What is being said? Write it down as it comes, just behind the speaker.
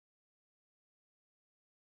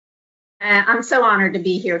I'm so honored to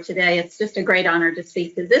be here today. It's just a great honor to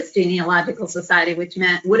speak to this genealogical society, which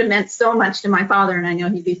would have meant so much to my father, and I know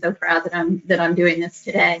he'd be so proud that I'm doing this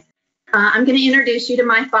today. I'm going to introduce you to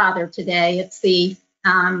my father today.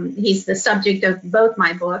 He's the subject of both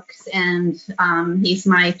my books, and he's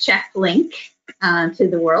my Czech link to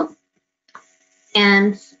the world.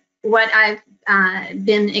 And what I've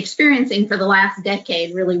been experiencing for the last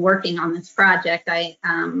decade, really working on this project,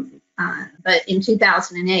 but in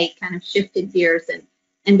 2008 kind of shifted gears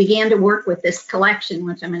and began to work with this collection,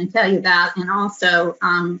 which I'm going to tell you about, and also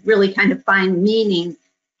really kind of find meaning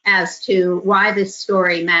as to why this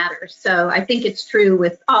story matters. So I think it's true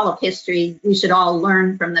with all of history. We should all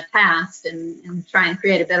learn from the past and try and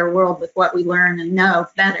create a better world with what we learn and know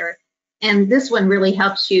better. And this one really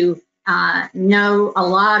helps you know a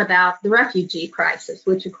lot about the refugee crisis,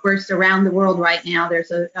 which of course around the world right now, there's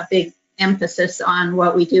a big emphasis on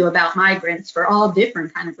what we do about migrants for all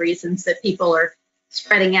different kind of reasons that people are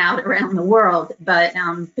spreading out around the world. But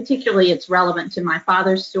particularly it's relevant to my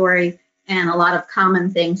father's story and a lot of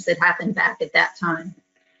common things that happened back at that time.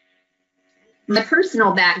 My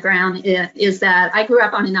personal background is that I grew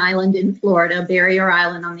up on an island in Florida, Barrier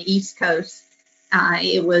Island on the East Coast.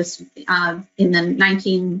 It was in the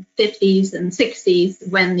 1950s and 60s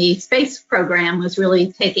when the space program was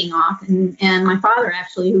really taking off. And my father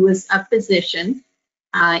actually, who was a physician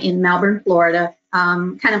in Melbourne, Florida,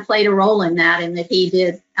 kind of played a role in that he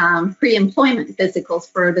did pre-employment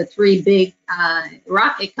physicals for the three big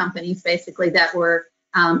rocket companies, basically, that were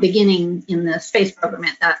beginning in the space program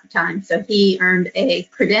at that time. So he earned a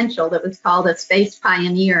credential that was called a space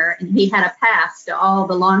pioneer, and he had a pass to all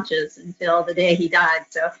the launches until the day he died.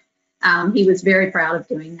 So he was very proud of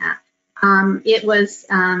doing that. It was,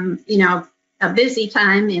 a busy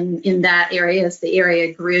time in that area as the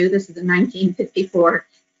area grew. This is a 1954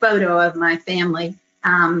 photo of my family.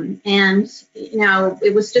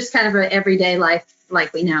 It was just kind of an everyday life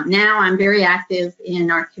like we know. Now I'm very active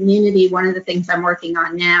in our community. One of the things I'm working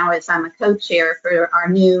on now is I'm a co-chair for our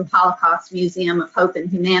new Holocaust Museum of Hope and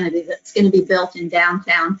Humanity that's going to be built in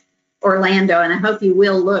downtown Orlando. And I hope you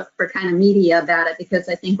will look for kind of media about it, because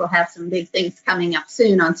I think we'll have some big things coming up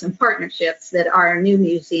soon on some partnerships that our new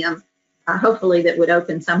museum, hopefully that would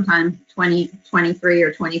open sometime 2023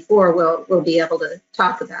 or 24, we'll be able to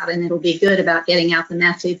talk about. And it'll be good about getting out the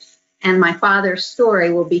message. And my father's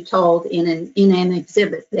story will be told in an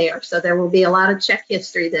exhibit there. So there will be a lot of Czech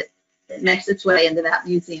history that makes its way into that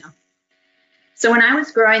museum. So when I was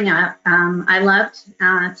growing up, I loved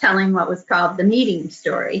telling what was called the meeting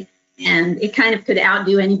story. And it kind of could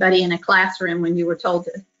outdo anybody in a classroom when you were told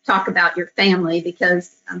to talk about your family,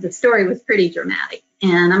 because the story was pretty dramatic.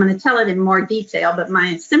 And I'm going to tell it in more detail, but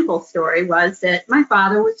my simple story was that my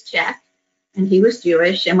father was Czech and he was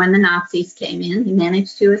Jewish. And when the Nazis came in, he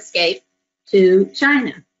managed to escape to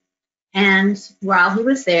China. And while he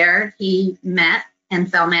was there, he met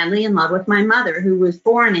and fell madly in love with my mother, who was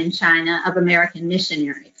born in China of American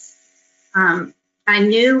missionaries. I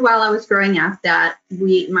knew while I was growing up that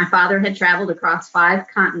my father had traveled across 5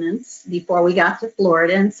 continents before we got to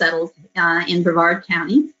Florida and settled in Brevard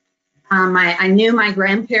County. I knew my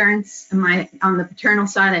grandparents, on the paternal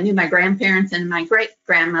side, I knew my grandparents and my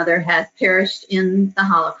great-grandmother had perished in the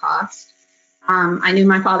Holocaust. I knew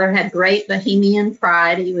my father had great bohemian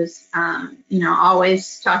pride. He was,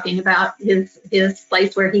 always talking about his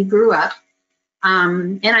place where he grew up.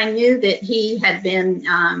 And I knew that he had been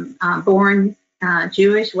born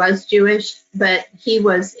Jewish, was Jewish, but he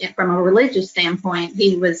was, from a religious standpoint,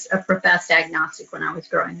 he was a professed agnostic when I was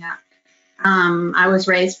growing up. I was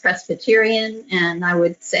raised Presbyterian, and I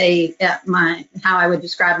would say that how I would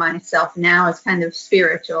describe myself now is kind of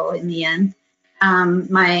spiritual in the end.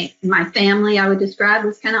 My family, I would describe,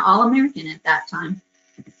 was kind of all American at that time.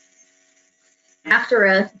 After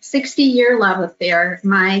a 60-year love affair,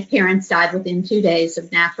 my parents died within 2 days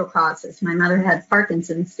of natural causes. My mother had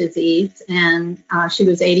Parkinson's disease, and she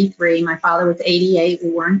was 83. My father was 88. We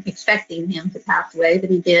weren't expecting him to pass away, but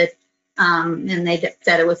he did. And they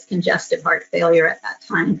said it was congestive heart failure at that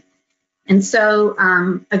time. And so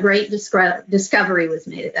a great discovery was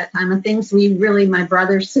made at that time of things my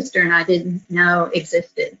brother, sister, and I didn't know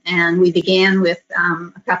existed. And we began with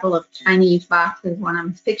a couple of Chinese boxes, one of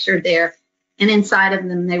them pictured there, and inside of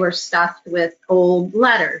them they were stuffed with old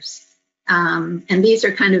letters. And these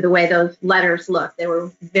are kind of the way those letters look. They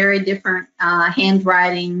were very different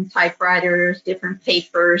handwriting, typewriters, different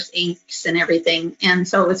papers, inks, and everything. And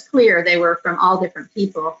so it was clear they were from all different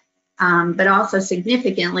people. But also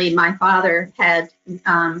significantly, my father had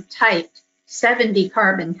typed 70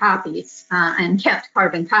 carbon copies and kept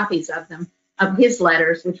carbon copies of them, of his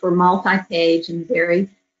letters, which were multi-page and very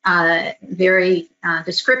very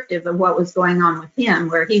descriptive of what was going on with him,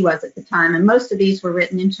 where he was at the time. And most of these were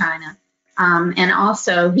written in China. And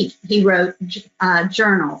also he wrote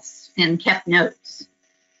journals and kept notes.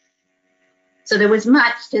 So there was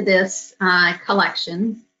much to this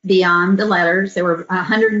collection beyond the letters. There were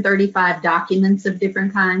 135 documents of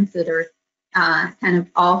different kinds that are kind of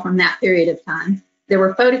all from that period of time. There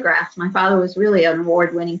were photographs. My father was really an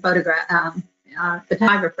award-winning photographer.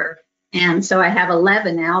 And so I have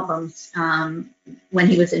 11 albums when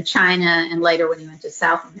he was in China and later when he went to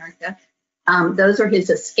South America. Those are his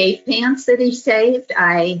escape pants that he saved.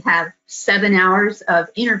 I have 7 hours of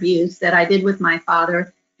interviews that I did with my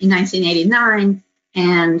father in 1989.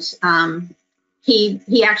 And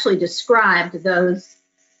he actually described those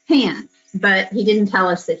pants, but he didn't tell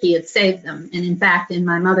us that he had saved them. And in fact, in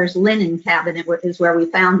my mother's linen cabinet is where we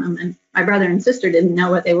found them. And my brother and sister didn't know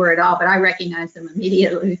what they were at all, but I recognized them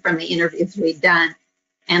immediately from the interviews we'd done.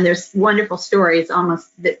 And there's wonderful stories. Almost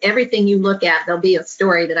that everything you look at, there'll be a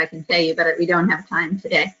story that I can tell you, but we don't have time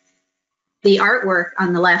today. The artwork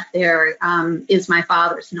on the left there is my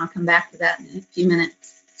father's, and I'll come back to that in a few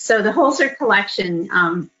minutes. So the Holzer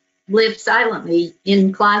collection lived silently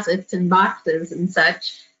in closets and boxes and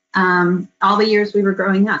such all the years we were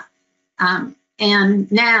growing up.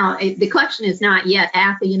 And now the collection is not yet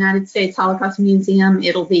at the United States Holocaust Museum.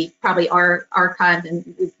 It'll be probably archived,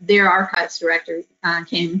 and their archives director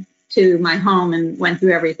came to my home and went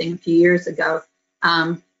through everything a few years ago.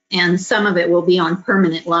 And some of it will be on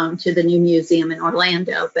permanent loan to the new museum in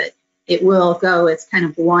Orlando, but it will go as kind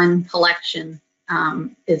of one collection,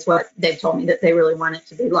 is what they've told me, that they really want it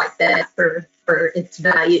to be like that for its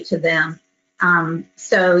value to them.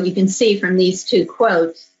 So you can see from these two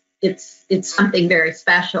quotes, it's something very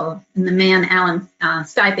special. And the man, Alan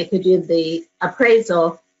Stipek, who did the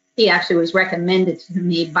appraisal, he actually was recommended to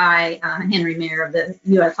me by Henry Mayer of the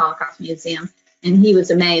U.S. Holocaust Museum, and he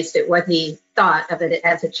was amazed at what he thought of it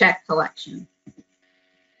as a Czech collection.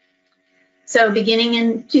 So beginning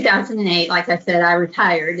in 2008, like I said, I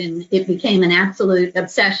retired, and it became an absolute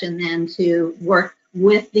obsession then to work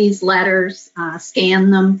with these letters,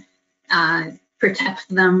 scan them, protect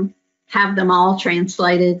them, have them all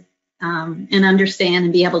translated, and understand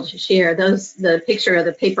and be able to share. The picture of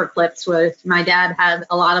the paper clips was, my dad had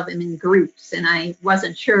a lot of them in groups, and I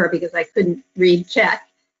wasn't sure because I couldn't read Czech,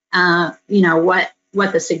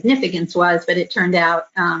 what the significance was, but it turned out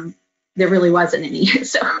there really wasn't any.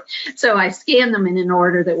 So I scanned them in an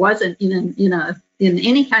order that wasn't in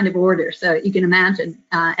any kind of order. So you can imagine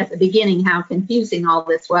at the beginning how confusing all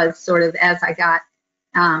this was, sort of as I got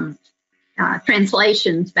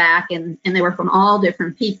translations back, and they were from all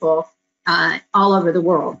different people all over the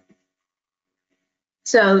world.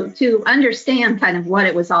 So to understand kind of what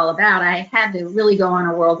it was all about, I had to really go on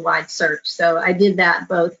a worldwide search. So I did that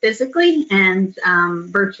both physically and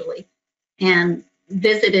virtually, and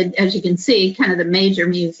visited, as you can see, kind of the major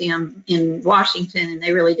museum in Washington, and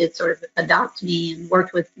they really did sort of adopt me, and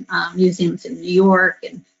worked with museums in New York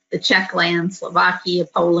and the Czech land, Slovakia,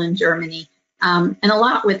 Poland, Germany, and a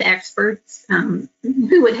lot with experts who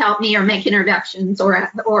would help me or make introductions,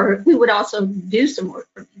 or who would also do some work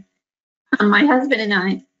for me. My husband and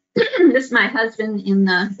I, this is my husband in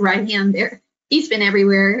the right hand there. He's been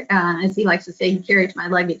everywhere, as he likes to say, he carries my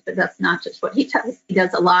luggage, but that's not just what he does. He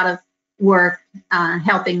does a lot of work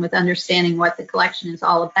helping with understanding what the collection is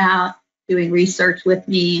all about, doing research with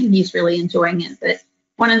me, and he's really enjoying it. But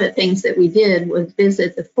one of the things that we did was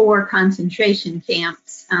visit the 4 concentration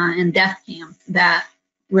camps and death camps that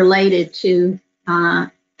related to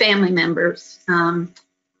family members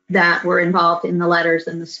that were involved in the letters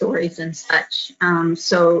and the stories and such.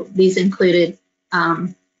 So these included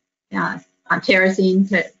Terezin,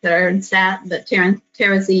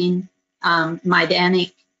 Terezin,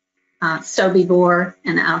 Majdanek, Sobibor,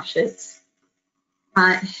 and Auschwitz.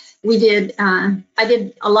 I did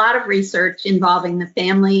a lot of research involving the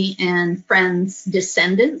family and friends'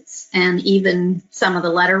 descendants, and even some of the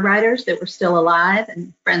letter writers that were still alive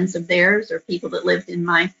and friends of theirs, or people that lived in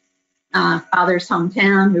my father's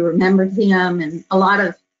hometown who remembered him, and a lot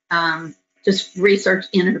of just research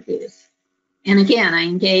interviews. And again, I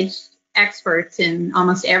engaged experts in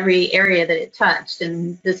almost every area that it touched,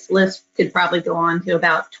 and this list could probably go on to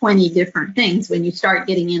about 20 different things when you start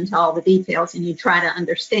getting into all the details and you try to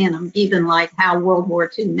understand them, even like how World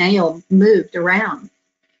War II mail moved around.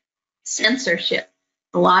 Censorship,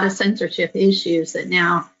 a lot of censorship issues that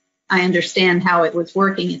now I understand how it was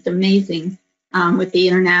working. It's amazing with the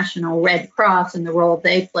International Red Cross and the role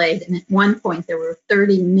they played. And at one point there were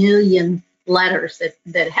 30 million letters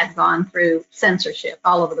that had gone through censorship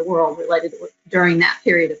all over the world related to during that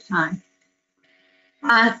period of time.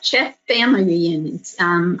 Czech family reunions.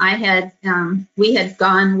 We had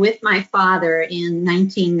gone with my father in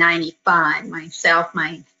 1995, myself,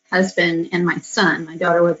 my husband, and my son. My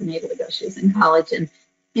daughter wasn't able to go, she was in college. And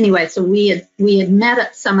anyway, so we had met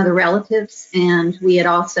up some of the relatives, and we had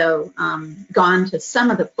also gone to some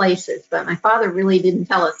of the places, but my father really didn't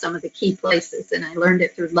tell us some of the key places, and I learned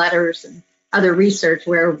it through letters and other research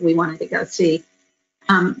where we wanted to go see.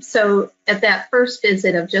 So at that first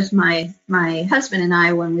visit of just my husband and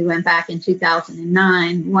I, when we went back in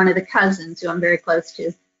 2009, one of the cousins who I'm very close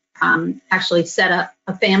to actually set up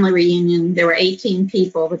a family reunion. There were 18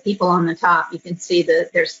 people. The people on the top, you can see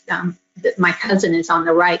that there's my cousin is on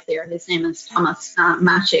the right there. His name is Thomas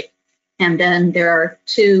Maciek. And then there are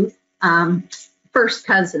two first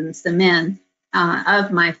cousins, the men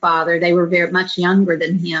of my father. They were very much younger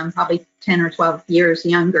than him, probably 10 or 12 years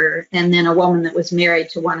younger, and then a woman that was married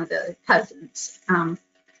to one of the cousins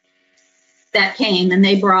that came, and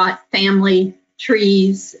they brought family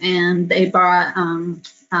trees, and they brought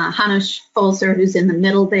Hannes Holzer, who's in the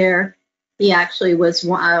middle there. He actually was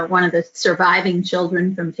one of the surviving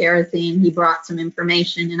children from Terezin. He brought some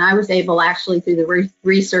information, and I was able actually through the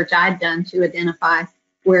research I'd done to identify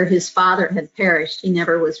where his father had perished. He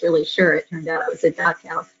never was really sure. It turned out it was a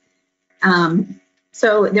duckhouse.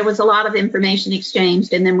 So there was a lot of information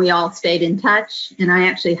exchanged, and then we all stayed in touch. And I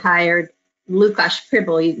actually hired Lukasz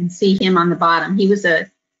Pribble. You can see him on the bottom. He was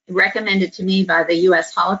recommended to me by the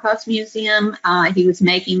U.S. Holocaust Museum. He was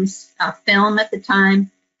making a film at the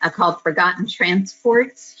time called Forgotten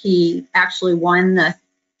Transports. He actually won the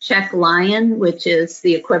Czech Lion, which is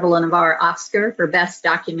the equivalent of our Oscar for Best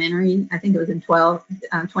Documentary. I think it was in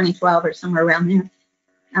 2012 or somewhere around there.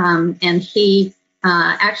 And he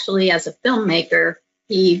actually, as a filmmaker,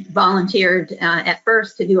 he volunteered at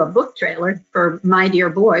first to do a book trailer for My Dear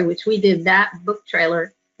Boy, which we did that book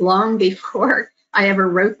trailer long before I ever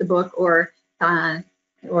wrote the book or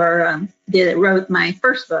wrote my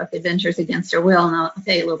first book, Adventures Against Our Will, and I'll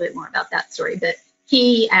tell you a little bit more about that story. But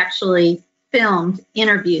he actually filmed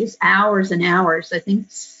interviews, hours and hours, I think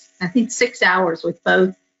 6 hours with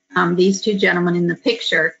both these two gentlemen in the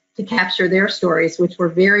picture to capture their stories, which were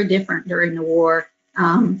very different during the war,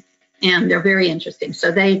 and they're very interesting.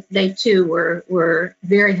 So they too were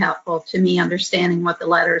very helpful to me understanding what the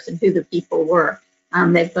letters and who the people were.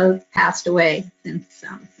 They've both passed away since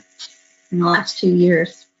in the last 2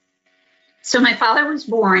 years. So my father was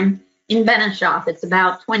born in Benešov. It's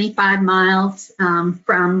about 25 miles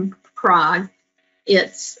from Prague.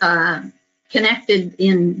 It's connected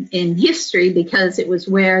in history because it was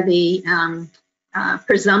where the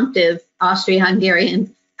presumptive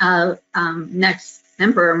Austro-Hungarian next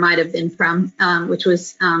emperor might have been from, which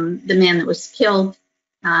was the man that was killed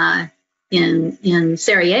in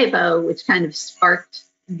Sarajevo, which kind of sparked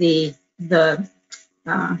the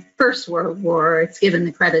First World War. It's given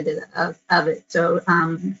the credit of it. So,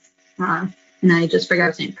 and I just forgot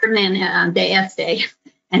his name, Ferdinand de Este,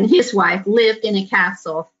 and his wife lived in a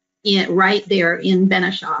castle right there in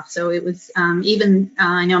Benešov. So it was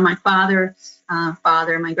I know my father's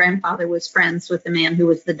father, my grandfather was friends with the man who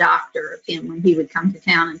was the doctor of him when he would come to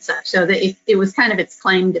town and such. So that it was kind of its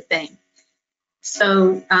claim to fame.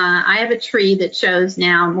 So I have a tree that shows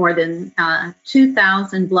now more than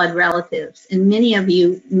 2,000 blood relatives. And many of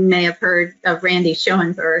you may have heard of Randy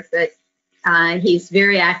Schoenberg, but he's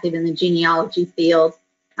very active in the genealogy field.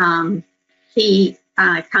 He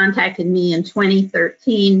contacted me in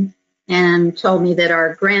 2013 and told me that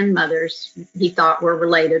our grandmothers he thought were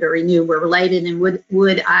related, or he knew were related, and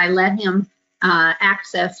would I let him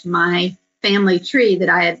access my family tree that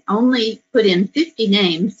I had only put in 50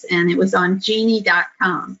 names, and it was on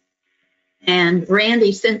genie.com. And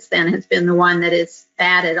Randy since then has been the one that has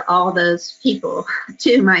added all those people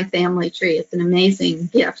to my family tree. It's an amazing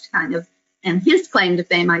gift, kind of. And his claim to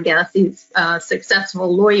fame, I guess, he's a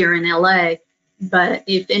successful lawyer in LA. But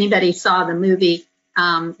if anybody saw the movie,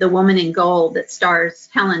 The Woman in Gold, that stars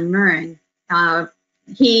Helen Mirren,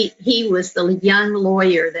 he was the young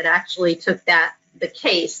lawyer that actually took the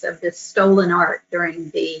case of this stolen art during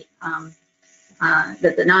that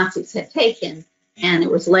the Nazis had taken, and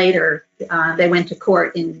it was later they went to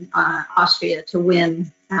court in Austria to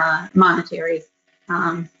win monetary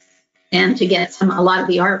and to get a lot of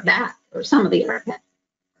the art back, or some of the art back.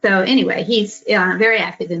 So anyway, he's very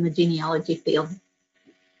active in the genealogy field.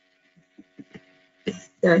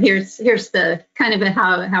 So here's the kind of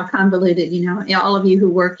how convoluted, all of you who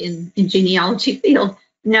work in genealogy field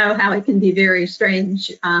know how it can be very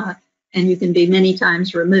strange, and you can be many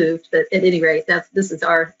times removed. But at any rate, this is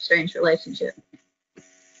our strange relationship.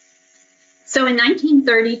 So in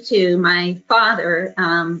 1932, my father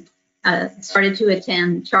started to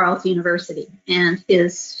attend Charles University, and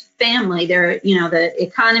his family, the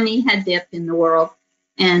economy had dipped in the world,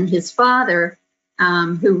 and his father,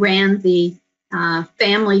 who ran the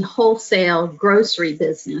family wholesale grocery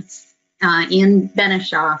business in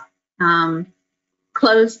Benishov,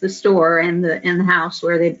 closed the store and the house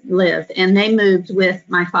where they lived, and they moved with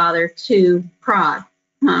my father to Prague.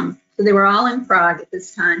 So they were all in Prague at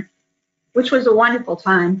this time, which was a wonderful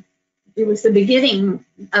time. It was the beginning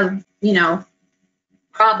of,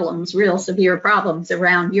 problems, real severe problems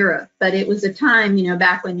around Europe. But it was a time,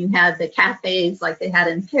 back when you had the cafes like they had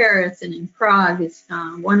in Paris and in Prague, these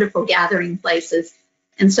wonderful gathering places.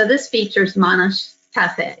 And so this features Monash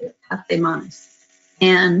Cafe Monash.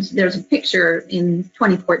 And there's a picture in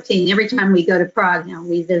 2014. Every time we go to Prague now,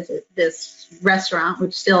 we visit this restaurant,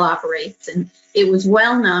 which still operates. And it was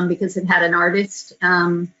well known because it had an artist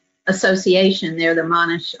association there, the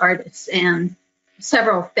Monash artists. And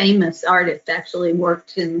several famous artists actually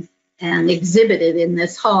worked and exhibited in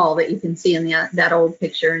this hall that you can see in that old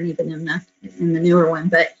picture and even in the newer one.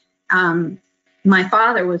 But my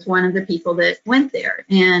father was one of the people that went there,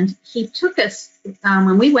 and he took us,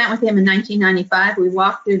 when we went with him in 1995, we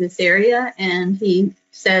walked through this area, and he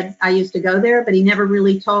said, I used to go there, but he never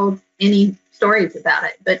really told any stories about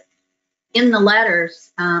it. But in the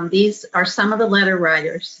letters, these are some of the letter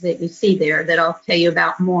writers that you see there that I'll tell you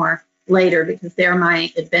about more later, because they're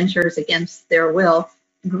my Adventurers Against Their Will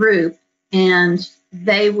group, and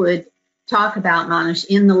they would talk about Monash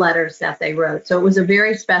in the letters that they wrote. So it was a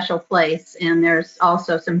very special place, and there's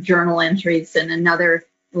also some journal entries and another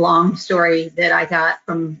long story that I got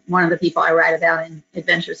from one of the people I write about in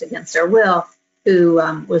Adventures Against Their Will, who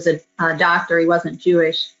was a doctor. He wasn't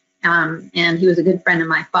Jewish, and he was a good friend of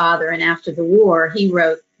my father, and after the war, he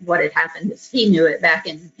wrote what had happened. He knew it back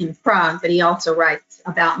in Prague, but he also writes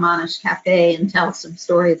about Monash Cafe and tells some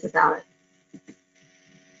stories about it.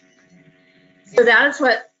 So that is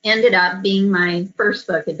what ended up being my first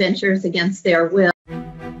book, Adventures Against Their Will.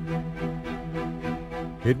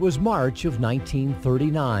 It was March of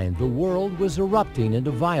 1939. The world was erupting into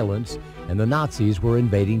violence, and the Nazis were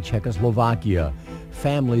invading Czechoslovakia.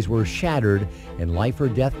 Families were shattered, and life or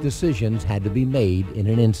death decisions had to be made in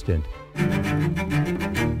an instant.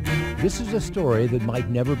 This is a story that might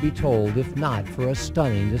never be told if not for a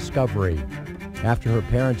stunning discovery. After her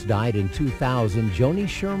parents died in 2000, Joanie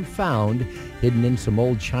Schirm found, hidden in some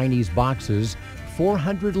old Chinese boxes,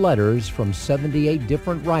 400 letters from 78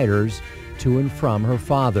 different writers to and from her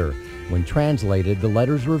father. When translated, the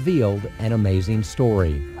letters revealed an amazing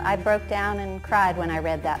story. I broke down and cried when I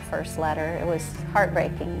read that first letter. It was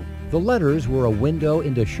heartbreaking. The letters were a window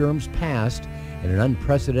into Schirm's past and an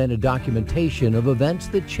unprecedented documentation of events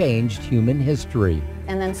that changed human history.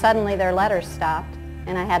 And then suddenly their letters stopped,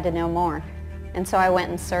 and I had to know more. And so I went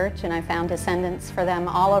in search, and I found descendants for them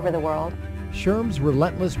all over the world. Schirm's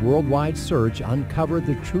relentless worldwide search uncovered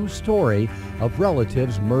the true story of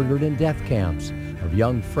relatives murdered in death camps, of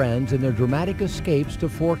young friends and their dramatic escapes to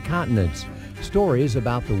 4 continents, stories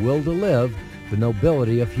about the will to live, the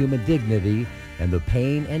nobility of human dignity, and the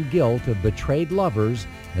pain and guilt of betrayed lovers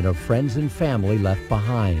and of friends and family left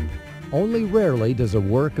behind. Only rarely does a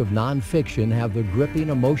work of nonfiction have the gripping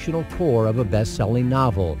emotional core of a best-selling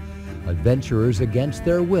novel. Adventurers Against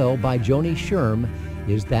Their Will by Joanie Schirm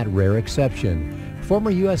is that rare exception. Former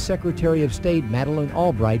U.S. Secretary of State Madeleine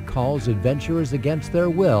Albright calls Adventurers Against Their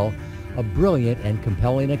Will a brilliant and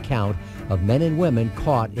compelling account of men and women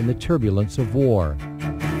caught in the turbulence of war.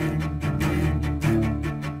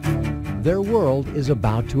 Their world is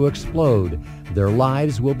about to explode. Their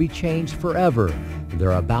lives will be changed forever.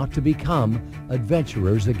 They're about to become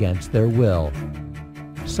adventurers against their will.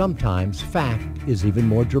 Sometimes fact is even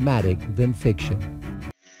more dramatic than fiction.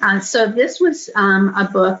 So this was a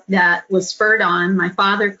book that was spurred on. My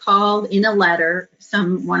father called in a letter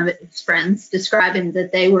one of his friends describing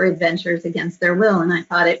that they were adventurers against their will, and I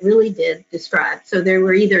thought it really did describe. So they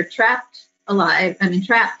were either trapped under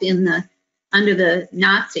the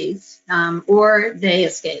Nazis, or they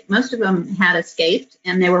escaped. Most of them had escaped,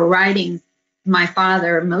 and they were writing my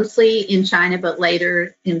father mostly in China, but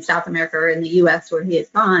later in South America or in the U.S. where he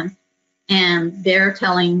had gone. And they're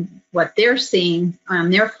telling what they're seeing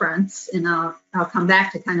on their fronts, and I'll come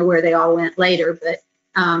back to kind of where they all went later. But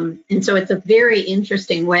and so it's a very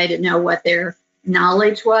interesting way to know what their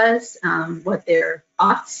knowledge was, what their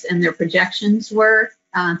thoughts and their projections were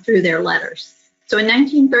through their letters. So in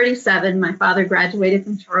 1937, my father graduated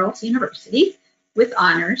from Charles University with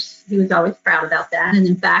honors. He was always proud about that. And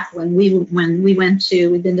in fact, when we've been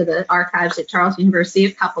to the archives at Charles University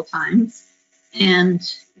a couple times, and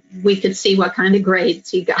we could see what kind of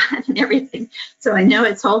grades he got and everything. So I know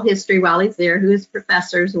his whole history while he's there, who his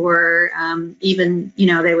professors were, even, you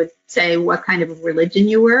know, they would say what kind of religion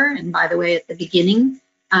you were. And by the way, at the beginning,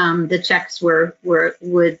 the Czechs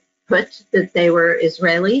would put that they were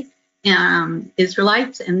Israelites,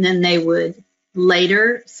 and then they would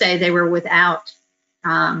later say they were without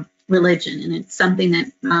religion. And it's something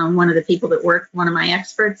that one of the people that worked, one of my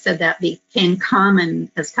experts, said that became common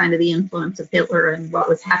as kind of the influence of Hitler and what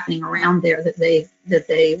was happening around there, that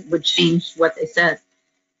they would change what they said.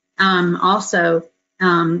 Also,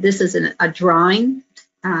 this is a drawing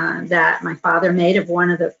that my father made of one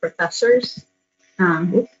of the professors. Now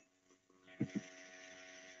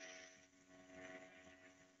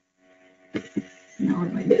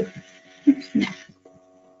what do I do? No.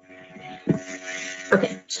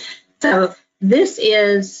 Okay, so these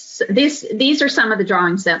are some of the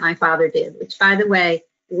drawings that my father did, which, by the way,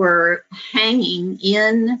 were hanging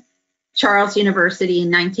in Charles University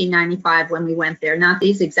in 1995 when we went there. Not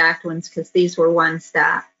these exact ones, because these were ones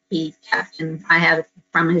that he kept, and I have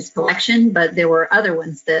from his collection, but there were other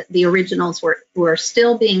ones that the originals were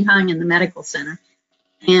still being hung in the medical center.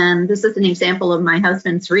 And this is an example of my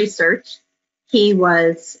husband's research. He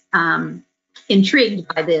was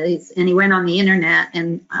intrigued by these, and he went on the internet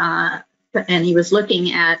and he was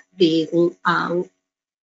looking at the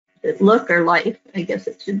Look or Life, I guess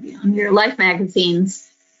it should be on here, Life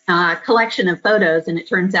magazine's collection of photos, and it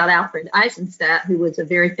turns out Alfred Eisenstadt, who was a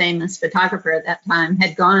very famous photographer at that time,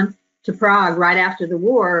 had gone to Prague right after the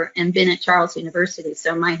war and been at Charles University.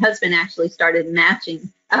 So my husband actually started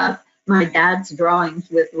matching up my dad's drawings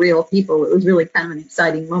with real people. It was really kind of an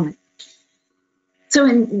exciting moment. So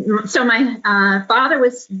my father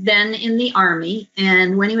was then in the Army,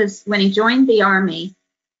 and when he joined the Army,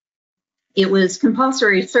 it was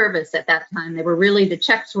compulsory service at that time. The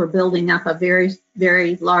Czechs were building up a very,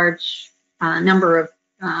 very large number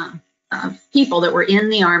of people that were in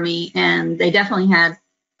the Army, and they definitely had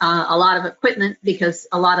a lot of equipment, because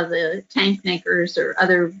a lot of the tank makers or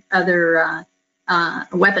other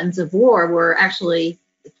weapons of war were actually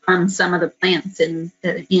from some of the plants in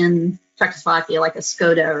Czechoslovakia, like a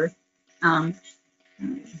Skoda, or I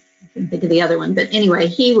can't think of the other one. But anyway,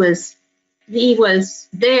 he was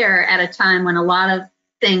there at a time when a lot of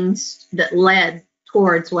things that led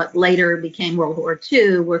towards what later became World War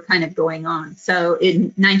II were kind of going on. So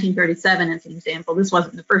in 1937, as an example, this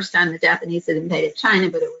wasn't the first time the Japanese had invaded China,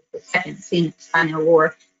 but it was the second Sino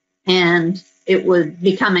War. And it would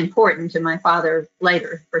become important to my father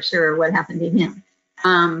later, for sure, what happened to him.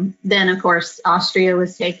 Then, of course, Austria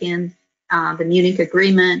was taken, the Munich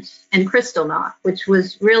Agreement, and Kristallnacht, which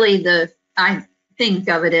was really I think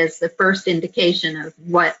of it as the first indication of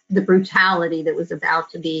what the brutality that was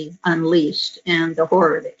about to be unleashed and the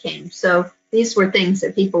horror that came. So these were things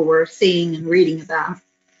that people were seeing and reading about.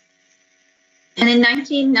 And in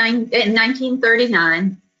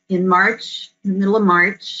 1939, in March, in the middle of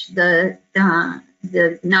March, the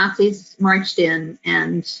Nazis marched in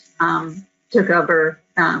and took over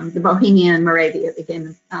the Bohemia and Moravia,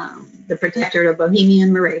 became the protectorate of Bohemia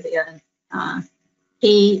and Moravia.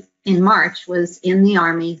 He, in March, was in the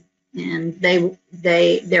Army, and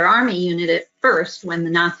their Army unit at first, when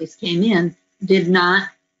the Nazis came in, did not,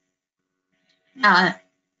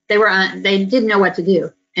 they didn't know what to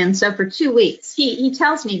do. And so for 2 weeks, he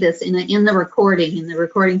tells me this in the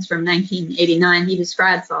recordings from 1989, he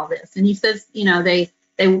describes all this. And he says, you know, they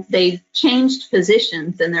changed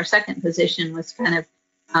positions, and their second position was kind of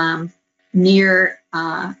near,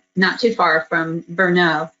 not too far from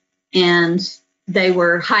Brno, and they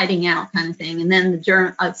were hiding out kind of thing. And then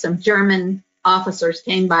some German officers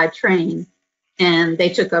came by train, and they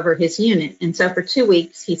took over his unit. And so for 2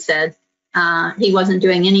 weeks, he said, he wasn't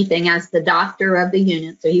doing anything as the doctor of the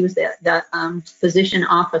unit. So he was the physician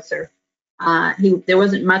officer. There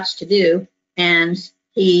wasn't much to do, and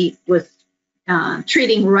he was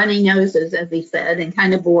treating runny noses, as he said, and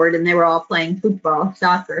kind of bored, and they were all playing football,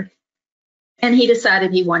 soccer. And he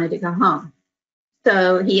decided he wanted to go home.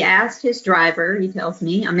 So he asked his driver, he tells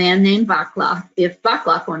me, a man named Vaclav, if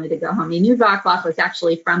Vaclav wanted to go home. He knew Vaclav was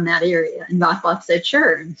actually from that area, and Vaclav said,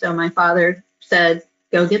 sure. And so my father said,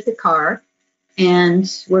 go get the car, and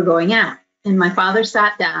we're going out. And my father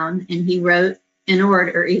sat down, and he wrote an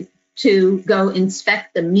order to go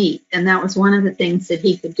inspect the meat. And that was one of the things that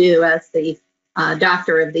he could do as the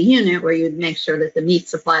doctor of the unit, where you would make sure that the meat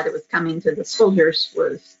supply that was coming to the soldiers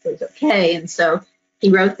was okay. And so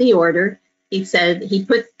he wrote the order. He said he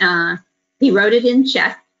wrote it in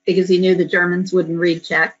Czech, because he knew the Germans wouldn't read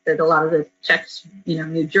Czech, that a lot of the Czechs,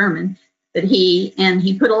 knew German. But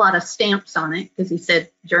he put a lot of stamps on it, because he said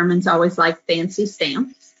Germans always like fancy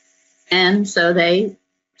stamps. And so they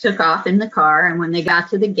took off in the car, and when they got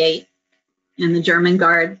to the gate and the German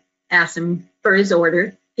guard asked him for his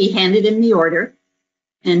order, he handed him the order,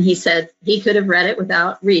 and he said he could have read it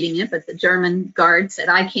without reading it, but the German guard said,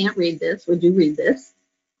 "I can't read this. Would you read this?"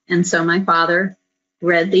 And so my father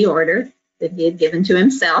read the order that he had given to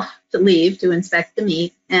himself to leave to inspect the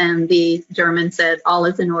meat, and the German said, "All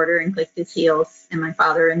is in order," and clicked his heels, and my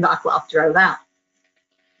father and Vaclav drove out.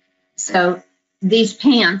 So these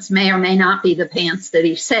pants may or may not be the pants that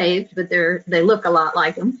he saved, but they look a lot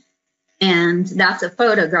like them. And that's a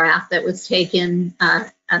photograph that was taken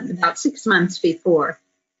about 6 months before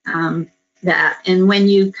that. And when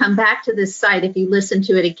you come back to this site, if you listen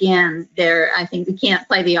to it again, I think we can't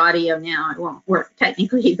play the audio now. It won't work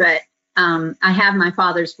technically, but I have my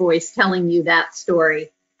father's voice telling you that story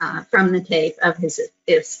from the tape of his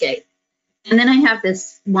escape. And then I have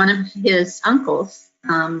one of his uncles,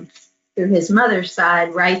 through his mother's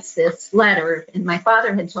side, writes this letter. And my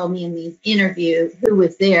father had told me in the interview who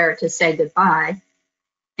was there to say goodbye.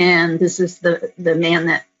 And this is the man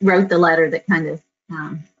that wrote the letter that kind of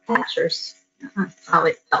captures how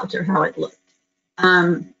it felt or how it looked.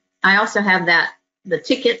 I also have the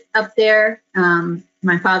ticket up there.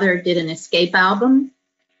 My father did an escape album,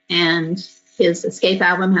 and his escape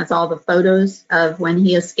album has all the photos of when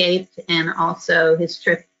he escaped and also his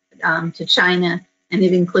trip to China. And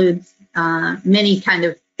it includes many kind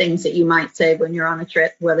of things that you might save when you're on a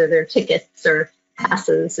trip, whether they're tickets or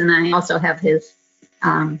passes. And I also have his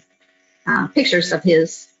pictures of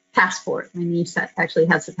his passport. My niece actually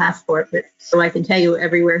has the passport, but so I can tell you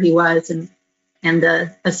everywhere he was. And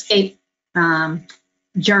the escape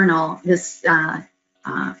journal, this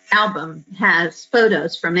album has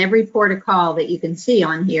photos from every port of call that you can see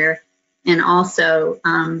on here, and also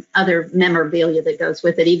other memorabilia that goes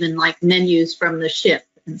with it, even like menus from the ship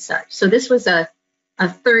and such. So this was a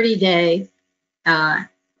 30-day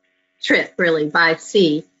trip, really, by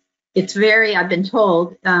sea. It's I've been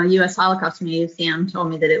told, U.S. Holocaust Museum told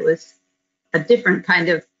me that it was a different kind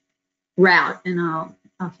of route, and I'll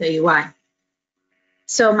tell you why.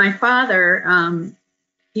 So my father,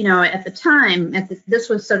 at the time, this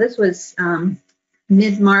was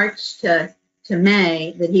mid-March to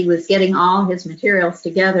May that he was getting all his materials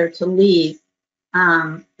together to leave.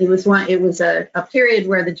 It was a period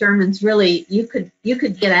where the Germans really, you could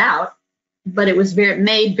get out, but it was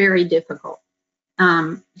made very difficult.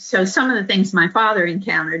 So some of the things my father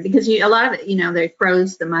encountered, because a lot of it, they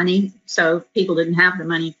froze the money, so people didn't have the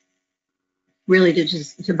money really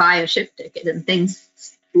to buy a ship ticket and things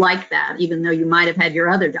like that, even though you might have had your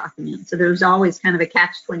other documents. So there was always kind of a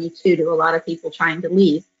catch-22 to a lot of people trying to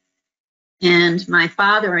leave. And my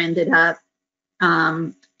father ended up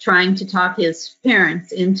trying to talk his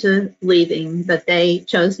parents into leaving, but they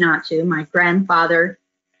chose not to. My grandfather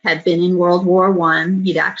had been in World War I.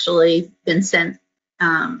 He'd actually been sent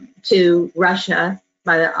to Russia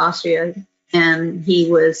by the Austria, and he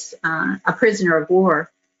was a prisoner of war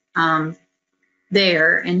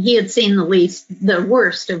there. And he had seen the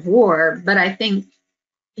worst of war, but I think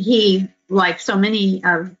he, like so many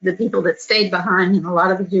of the people that stayed behind, and a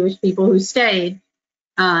lot of the Jewish people who stayed,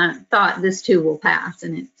 thought this too will pass,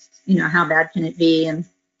 and it's, how bad can it be? And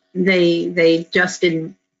they just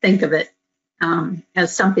didn't think of it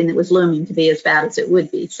as something that was looming to be as bad as it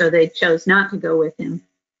would be. So they chose not to go with him.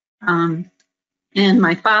 And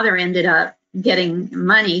my father ended up getting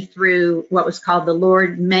money through what was called the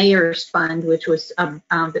Lord Mayor's Fund, which was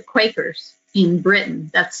the Quakers in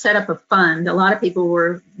Britain that set up a fund. A lot of people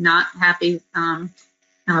were not happy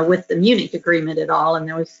with the Munich Agreement at all, and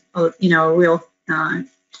there was a real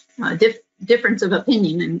difference of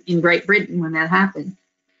opinion in Great Britain when that happened.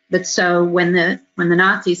 But so when the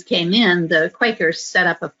Nazis came in, the Quakers set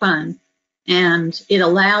up a fund, and it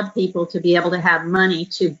allowed people to be able to have money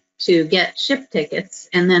to get ship tickets,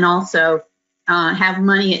 and then also have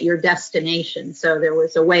money at your destination. So there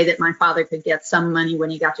was a way that my father could get some money when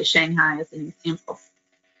he got to Shanghai, as an example.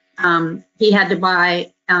 He had to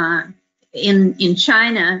buy, in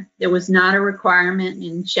China, there was not a requirement.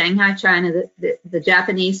 In Shanghai, China, that the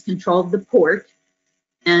Japanese controlled the port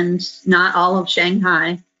and not all of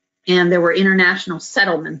Shanghai. And there were international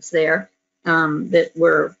settlements there that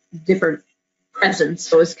were different presence.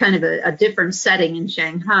 So it was kind of a different setting in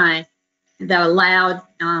Shanghai that allowed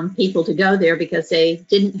people to go there because they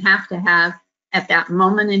didn't have to have, at that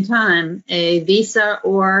moment in time, a visa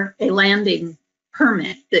or a landing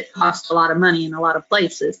permit that cost a lot of money in a lot of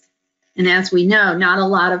places. And as we know, not a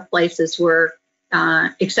lot of places were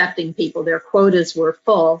accepting people. Their quotas were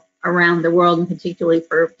full around the world, and particularly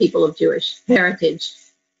for people of Jewish heritage.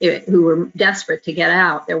 who were desperate to get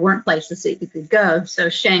out. There weren't places that you could go. So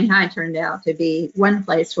Shanghai turned out to be one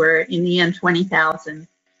place where, in the end, 20,000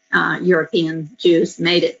 European Jews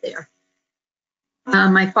made it there.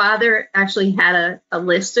 My father actually had a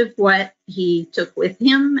list of what he took with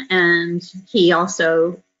him, and he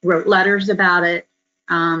also wrote letters about it.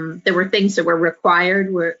 There were things that were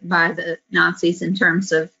required by the Nazis in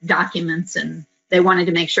terms of documents, and they wanted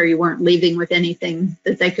to make sure you weren't leaving with anything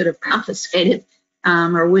that they could have confiscated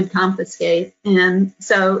or would confiscate. And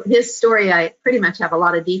so his story, I pretty much have a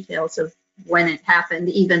lot of details of when it happened.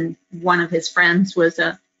 Even one of his friends was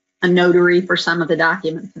a notary for some of the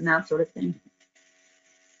documents and that sort of thing.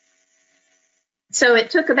 So it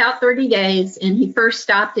took about 30 days, and he first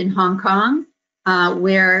stopped in Hong Kong,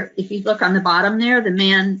 where, if you look on the bottom there, the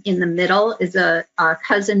man in the middle is a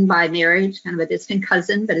cousin by marriage, kind of a distant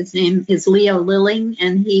cousin, but his name is Leo Lilling,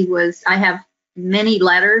 and I have many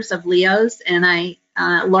letters of Leo's, and I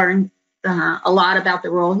learned a lot about the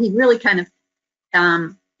role. He really kind of,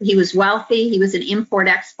 he was wealthy. He was an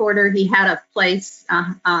import-exporter. He had a place,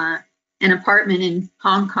 an apartment in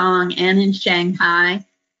Hong Kong and in Shanghai.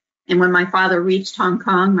 And when my father reached Hong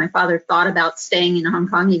Kong, my father thought about staying in Hong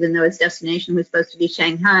Kong, even though his destination was supposed to be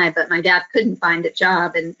Shanghai. But my dad couldn't find a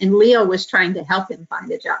job, and Leo was trying to help him find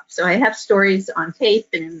a job. So I have stories on tape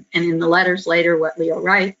and in the letters later what Leo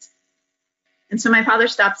writes. And so my father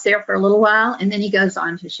stops there for a little while, and then he goes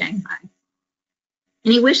on to Shanghai.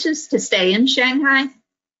 And he wishes to stay in Shanghai,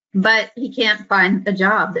 but he can't find a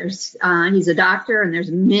job. He's a doctor, and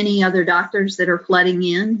there's many other doctors that are flooding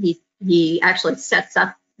in. He actually sets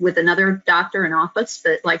up with another doctor in office,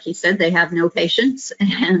 but like he said, they have no patients.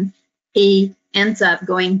 And he ends up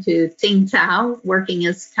going to Tsingtao, working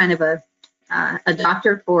as kind of a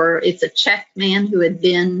doctor it's a Czech man who had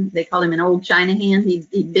been, they called him an old China hand.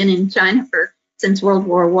 He'd been in China since World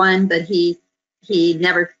War I, but he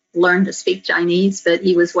never learned to speak Chinese, but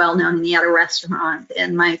he was well known, and he had a restaurant,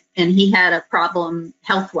 and he had a problem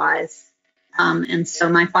health-wise. And so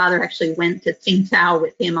my father actually went to Tsingtao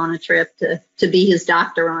with him on a trip to be his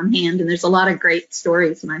doctor on hand. And there's a lot of great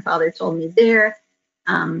stories my father told me there.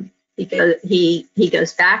 He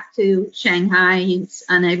goes back to Shanghai. He's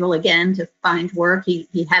unable again to find work.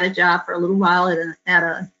 He had a job for a little while at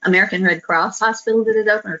a American Red Cross hospital that had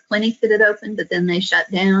opened, or clinic that had opened, but then they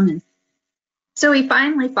shut down. And so he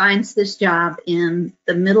finally finds this job in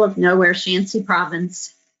the middle of nowhere, Shanxi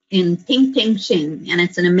province, in Pingtingxing, and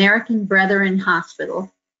it's an American Brethren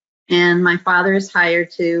hospital. And my father is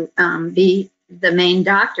hired to be the main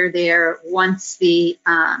doctor there once the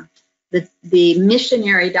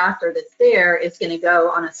missionary doctor that's there is going to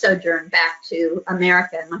go on a sojourn back to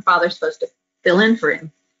America, and my father's supposed to fill in for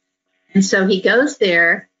him. And so he goes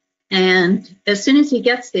there, and as soon as he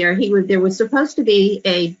gets there, there was supposed to be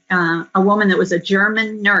a woman that was a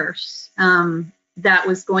German nurse that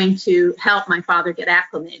was going to help my father get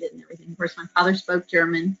acclimated and everything. Of course, my father spoke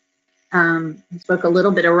German. He spoke a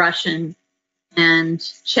little bit of Russian and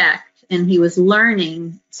Czech, and he was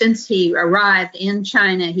learning, since he arrived in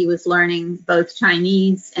China, he was learning both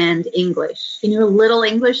Chinese and English. He knew a little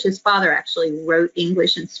English. His father actually wrote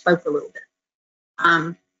English and spoke a little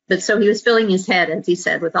bit. But so he was filling his head, as he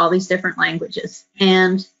said, with all these different languages.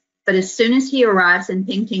 But as soon as he arrives in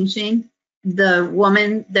Pingtingxing, the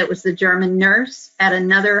woman that was the German nurse at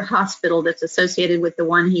another hospital that's associated with the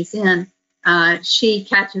one he's in, she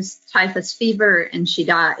catches typhus fever and she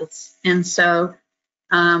dies. And so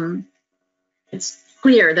it's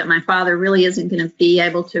clear that my father really isn't going to be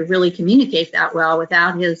able to really communicate that well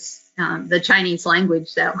without the Chinese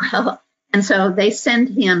language that well. And so they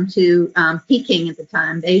send him to Peking at the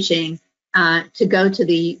time, Beijing, to go to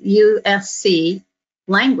the USC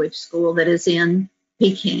language school that is in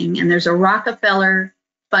Peking. And there's a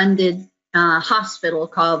Rockefeller-funded hospital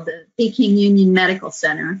called the Peking Union Medical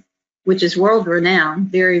Center, which is world-renowned,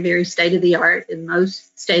 very, very state-of-the-art, and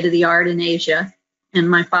most state-of-the-art in Asia. And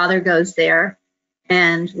my father goes there,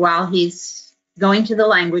 and while he's going to the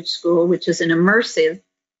language school, which is an immersive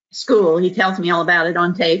school, he tells me all about it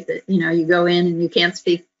on tape, that, you go in and you can't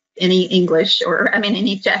speak any English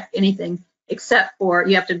any Czech, anything, except for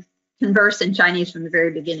you have to converse in Chinese from the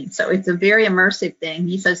very beginning. So it's a very immersive thing.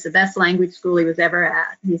 He says the best language school he was ever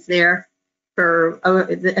at. He's there for,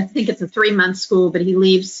 I think it's a 3-month school, but he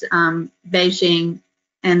leaves Beijing,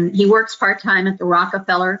 and he works part-time at the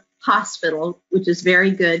Rockefeller Hospital, which is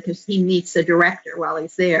very good because he meets the director while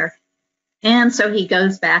he's there. And so he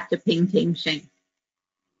goes back to Pingtingxing.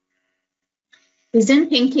 He's in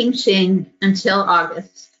Pingtingxing until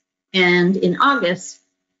August. And in August,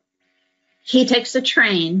 he takes a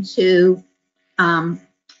train to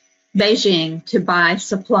Beijing to buy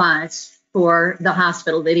supplies for the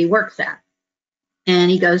hospital that he works at.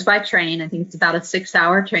 And he goes by train. I think it's about a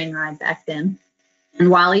 6-hour train ride back then. And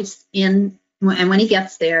while he's in, and when he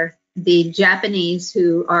gets there, the Japanese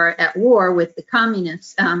who are at war with the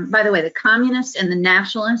communists, by the way, the communists and the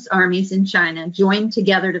nationalist armies in China joined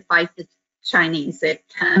together to fight the Chinese,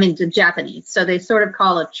 the Japanese. So they sort of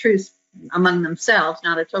call a truce among themselves,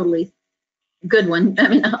 not a totally good one,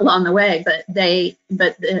 along the way, but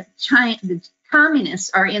the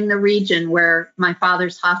communists are in the region where my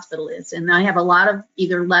father's hospital is. And I have a lot of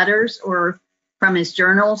either letters or from his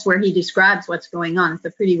journals where he describes what's going on. It's a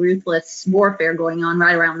pretty ruthless warfare going on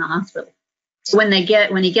right around the hospital. So when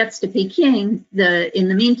he gets to Peking, in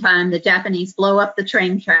the meantime, the Japanese blow up the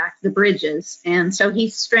train tracks, the bridges. And so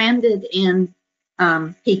he's stranded in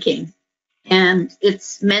Peking. And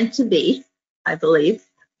it's meant to be, I believe,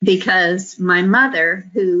 because my mother,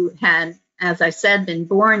 who had, as I said, been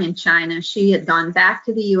born in China, she had gone back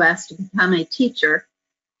to the US to become a teacher.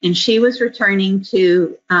 And she was returning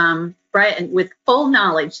to Brighton with full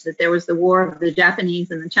knowledge that there was the war of the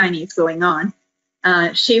Japanese and the Chinese going on.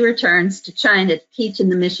 She returns to China to teach in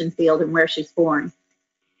the mission field and where she's born.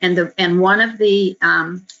 And one of the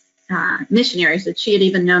missionaries that she had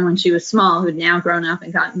even known when she was small, who had now grown up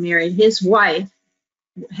and gotten married, his wife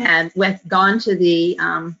had gone to the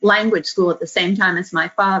language school at the same time as my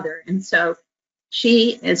father. And so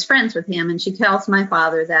she is friends with him, and she tells my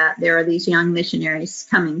father that there are these young missionaries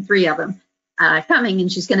coming, 3 of them coming,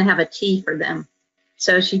 and she's going to have a tea for them.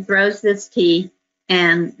 So she throws this tea,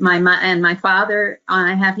 and my father,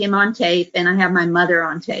 I have him on tape, and I have my mother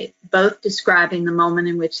on tape, both describing the moment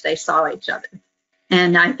in which they saw each other.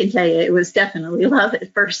 And I can tell you, it was definitely love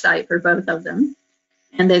at first sight for both of them.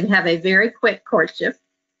 And they have a very quick courtship.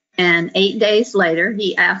 And 8 days later,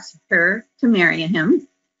 he asks her to marry him.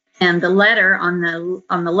 And the letter on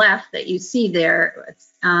the left that you see there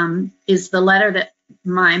is the letter that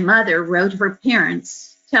my mother wrote her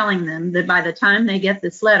parents, telling them that by the time they get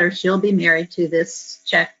this letter, she'll be married to this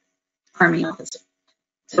Czech army officer.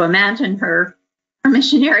 So imagine her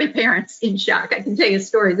missionary parents in shock. I can tell you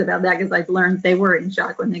stories about that because I've learned they were in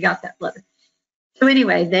shock when they got that letter. So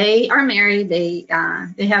anyway, they are married.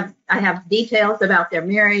 I have details about their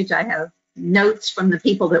marriage. I have notes from the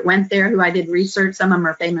people that went there who I did research. Some of them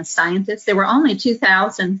are famous scientists. There were only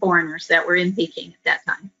 2,000 foreigners that were in Peking at that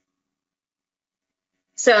time.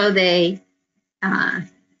 So they're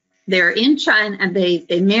in China, and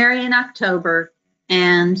they marry in October,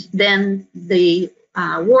 and then the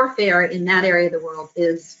warfare in that area of the world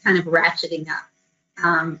is kind of ratcheting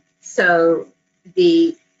up. So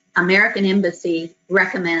the American embassy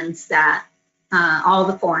recommends that all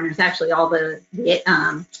the foreigners, actually all the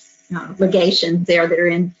legations there that are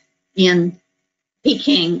in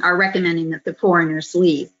Peking, are recommending that the foreigners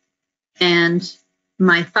leave. And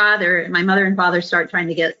my mother and father start trying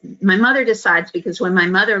to get, my mother decides, because when my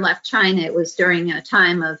mother left China, it was during a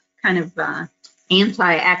time of kind of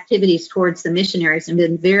anti-activities towards the missionaries and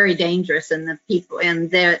been very dangerous. And the people,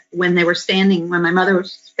 and when they were standing, when my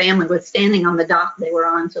mother's family was standing on the dock they were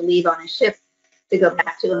on to leave on a ship to go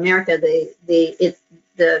back to America,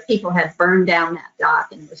 the people had burned down that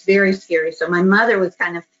dock, and it was very scary. So my mother was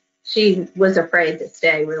she was afraid to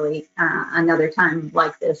stay really another time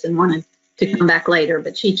like this and wanted to come back later,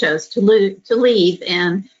 but she chose to leave.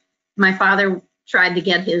 And my father tried to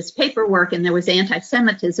get his paperwork, and there was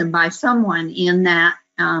anti-Semitism by someone in that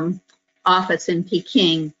office in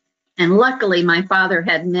Peking. And luckily, my father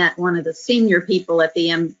had met one of the senior people at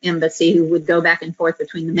the embassy who would go back and forth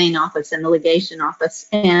between the main office and the legation office.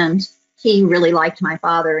 And he really liked my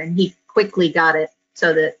father, and he quickly got it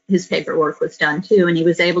so that his paperwork was done too. And he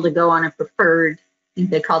was able to go on a preferred, I think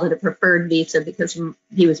they called it a preferred visa, because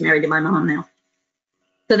he was married to my mom now.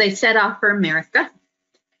 So they set off for America,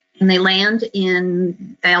 and they land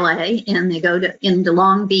in LA, and they go into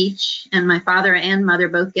Long Beach, and my father and mother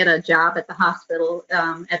both get a job at the hospital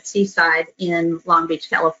at Seaside in Long Beach,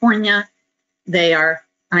 California. I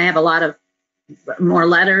have a lot of more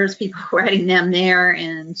letters, people writing them there,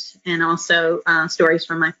 and also stories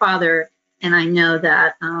from my father. And I know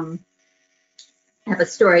that I have a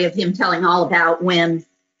story of him telling all about when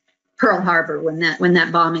Pearl Harbor, when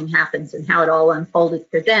that bombing happens, and how it all unfolded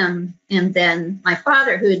for them. And then my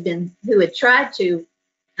father, who had tried to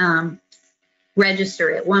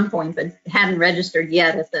register at one point, but hadn't registered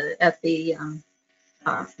yet with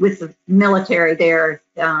the military there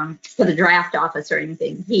for the draft office or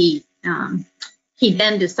anything. He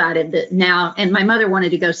then decided that now, and my mother wanted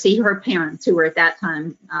to go see her parents, who were at that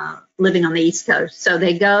time living on the East Coast. So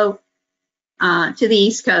they go to the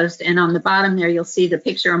East Coast, and on the bottom there, you'll see the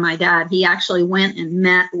picture of my dad. He actually went and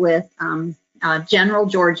met with General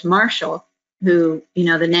George Marshall, who, you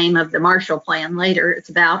know, the name of the Marshall Plan later it's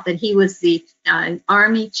about, but he was the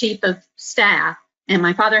Army Chief of Staff. And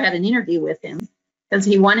my father had an interview with him because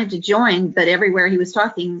he wanted to join, but everywhere he was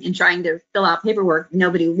talking and trying to fill out paperwork,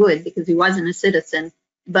 nobody would because he wasn't a citizen.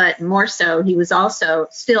 But more so, he was also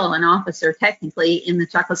still an officer technically in the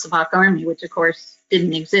Czechoslovak Army, which of course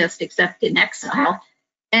didn't exist except in exile.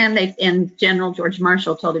 And General George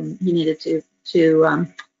Marshall told him he needed to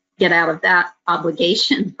get out of that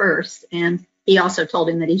obligation first. And he also told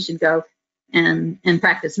him that he should go and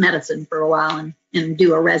practice medicine for a while and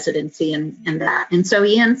do a residency and that. And so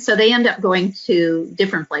they end up going to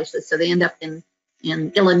different places. So they end up in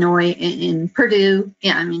Illinois, in Purdue,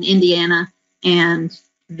 Indiana, and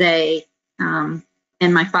they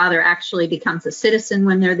and my father actually becomes a citizen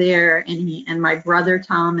when they're there, and my brother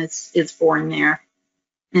Tom is born there.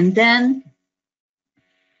 And then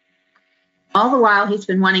all the while he's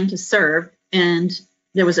been wanting to serve, and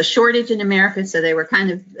there was a shortage in America, so they were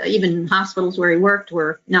kind of, even hospitals where he worked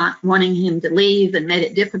were not wanting him to leave and made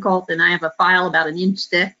it difficult. And I have a file about an inch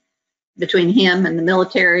thick between him and the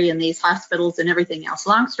military and these hospitals and everything else.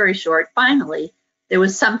 Long story short, finally, there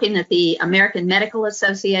was something that the American Medical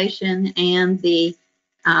Association and the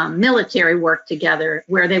military worked together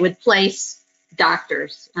where they would place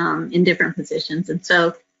doctors in different positions. And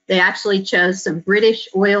so they actually chose some British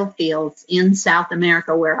oil fields in South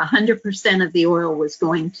America where 100% of the oil was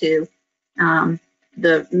going to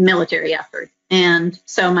the military effort. And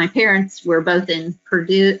so my parents were both in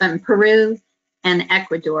Peru and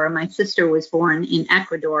Ecuador. My sister was born in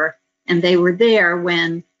Ecuador, and they were there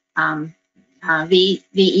when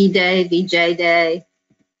VE Day, VJ Day,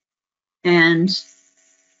 and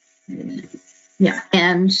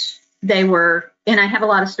they were, and I have a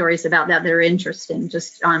lot of stories about that that are interesting,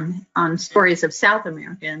 just on stories of South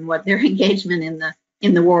America and what their engagement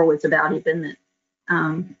in the war was about. Even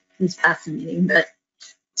that is fascinating. But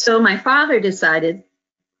so my father decided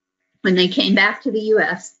when they came back to the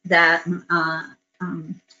U.S. that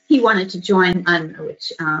he wanted to join UNRWA,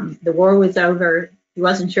 which the war was over. He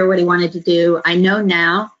wasn't sure what he wanted to do. I know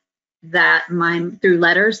now that through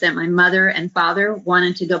letters that my mother and father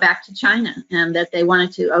wanted to go back to China, and that they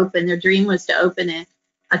wanted to open, their dream was to open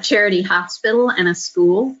a charity hospital and a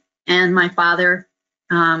school. And my father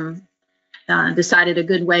decided a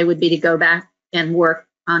good way would be to go back and work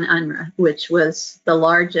on UNRWA, which was the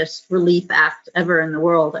largest relief act ever in the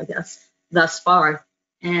world, I guess, thus far.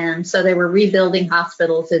 And so they were rebuilding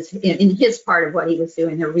hospitals in his part of what he was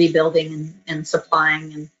doing. They're rebuilding and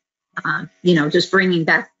supplying and, just bringing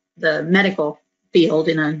back the medical field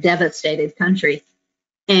in a devastated country.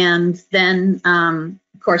 And then,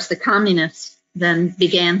 of course, the communists then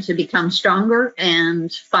began to become stronger.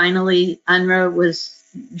 And finally,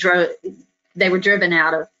 UNRWA they were driven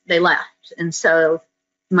out of, they left. And so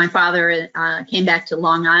my father came back to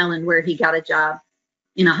Long Island, where he got a job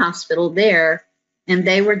in a hospital there. And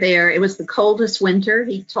they were there. It was the coldest winter.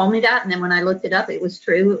 He told me that. And then when I looked it up, it was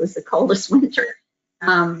true. It was the coldest winter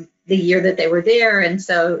the year that they were there. And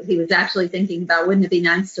so he was actually thinking about, wouldn't it be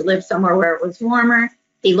nice to live somewhere where it was warmer?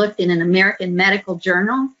 He looked in an American medical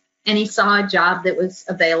journal, and he saw a job that was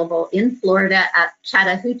available in Florida at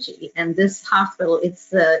Chattahoochee. And this hospital, it's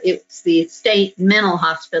the state mental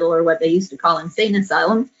hospital, or what they used to call insane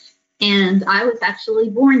asylum. And I was actually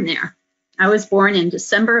born there. I was born in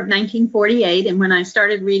December of 1948, and when I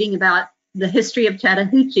started reading about the history of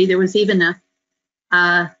Chattahoochee, there was even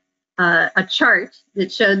a chart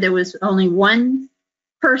that showed there was only one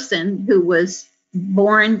person who was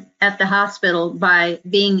born at the hospital by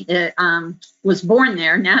being was born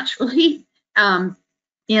there naturally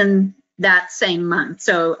in that same month.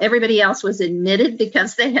 So everybody else was admitted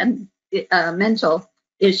because they had mental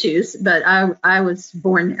issues, but I was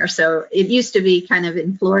born there. So it used to be kind of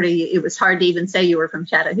in Florida, it was hard to even say you were from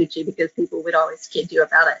Chattahoochee because people would always kid you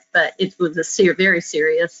about it. But it was a very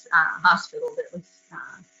serious hospital that was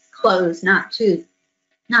closed not too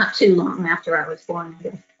long after I was born.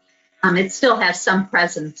 It still has some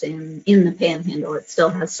presence in the Panhandle. It still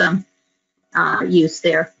has some use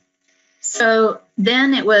there. So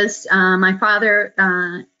then it was my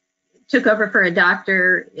father took over for a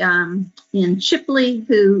doctor in Chipley,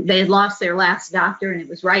 who they had lost their last doctor, and it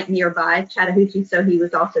was right nearby Chattahoochee, so he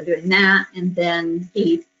was also doing that. And then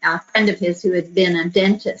a friend of his who had been a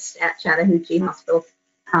dentist at Chattahoochee Hospital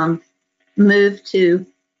moved to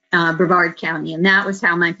Brevard County, and that was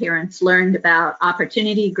how my parents learned about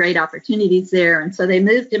great opportunities there. And so they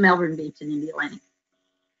moved to Melbourne Beach in Indiana.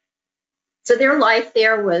 So their life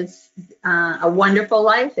there was a wonderful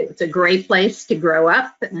life. It was a great place to grow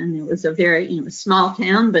up, and it was a very small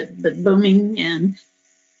town, but booming, and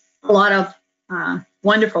a lot of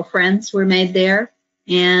wonderful friends were made there.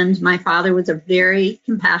 And my father was a very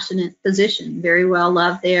compassionate physician, very well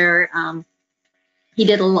loved there. He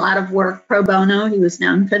did a lot of work pro bono. He was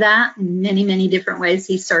known for that in many, many different ways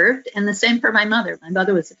he served. And the same for my mother. My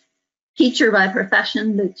mother was a teacher by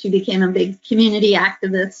profession, but she became a big community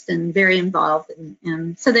activist and very involved.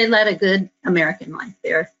 And so they led a good American life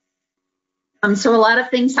there. So a lot of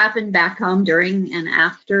things happened back home during and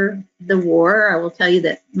after the war. I will tell you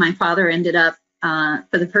that my father ended up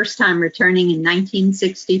for the first time returning in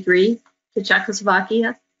 1963 to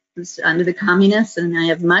Czechoslovakia. It was under the communists, and I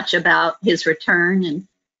have much about his return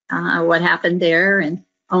and what happened there. And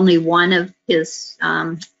only one of his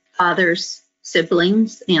father's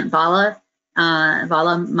siblings, Aunt Vala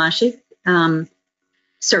Mashik,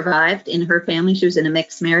 survived in her family. She was in a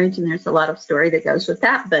mixed marriage, and there's a lot of story that goes with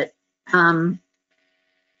that. But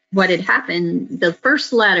what had happened, the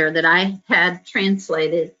first letter that I had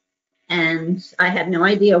translated, and I had no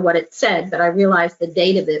idea what it said, but I realized the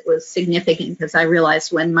date of it was significant because I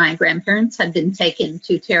realized when my grandparents had been taken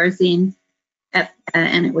to Terezin,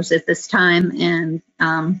 and it was at this time, and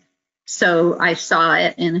so I saw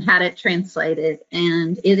it and had it translated,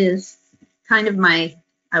 and it is kind of my,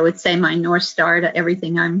 I would say, my North Star to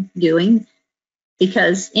everything I'm doing,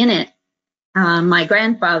 because in it, my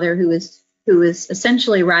grandfather, who was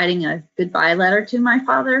essentially writing a goodbye letter to my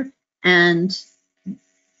father and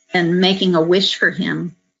making a wish for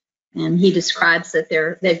him. And he describes that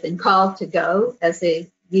they've been called to go, as they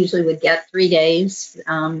usually would get 3 days.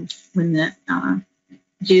 When the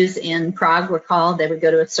Jews in Prague were called, they would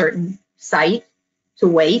go to a certain site to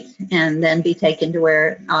wait and then be taken to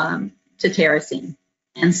Terezin.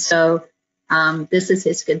 And so this is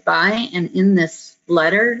his goodbye. And in this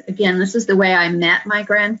letter, again, this is the way I met my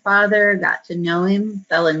grandfather, got to know him,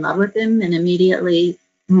 fell in love with him, and immediately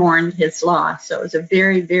mourned his loss. So it was a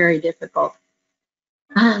very, very difficult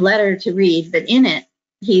letter to read. But in it,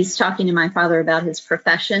 he's talking to my father about his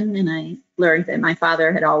profession, and I learned that my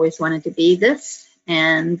father had always wanted to be this,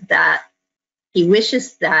 and that he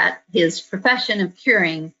wishes that his profession of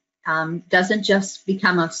curing doesn't just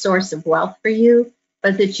become a source of wealth for you,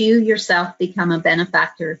 but that you yourself become a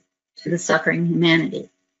benefactor to the suffering humanity.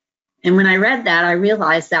 And when I read that, I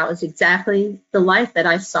realized that was exactly the life that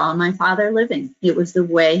I saw my father living. It was the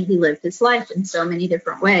way he lived his life in so many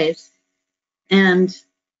different ways. And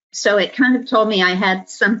so it kind of told me I had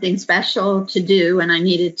something special to do, and I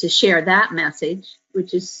needed to share that message,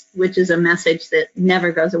 which is a message that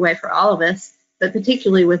never goes away for all of us, but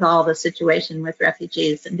particularly with all the situation with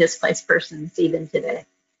refugees and displaced persons even today.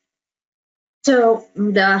 So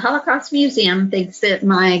the Holocaust Museum thinks that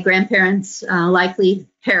my grandparents likely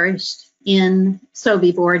perished in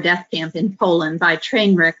Sobibor death camp in Poland by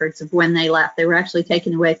train records of when they left. They were actually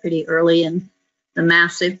taken away pretty early in the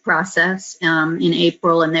massive process in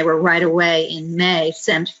April, and they were right away in May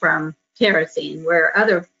sent from Terezin, where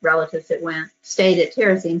other relatives that went stayed at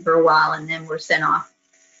Terezin for a while and then were sent off,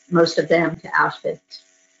 most of them, to Auschwitz.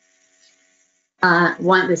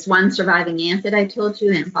 This one surviving aunt that I told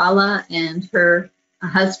you, Aunt Vala, and her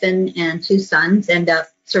husband and 2 sons end up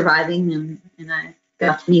surviving, and I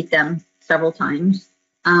got to meet them several times.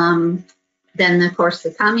 Then, of course,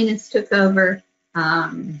 the communists took over,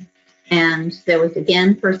 and there was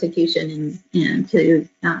again persecution to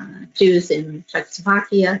Jews in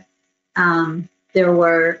Czechoslovakia.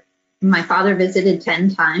 My father visited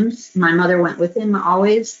 10 times. My mother went with him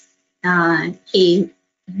always. He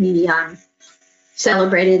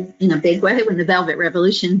celebrated in a big way when the Velvet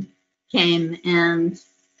Revolution came, and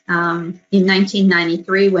in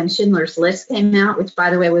 1993, when Schindler's List came out, which,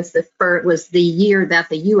 by the way, was the year that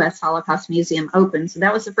the U.S. Holocaust Museum opened, so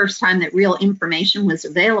that was the first time that real information was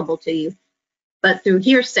available to you. But through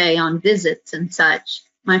hearsay on visits and such,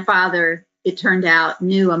 my father, it turned out,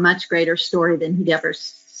 knew a much greater story than he'd ever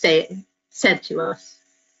said to us.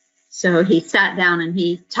 So he sat down and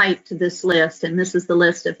he typed this list, and this is the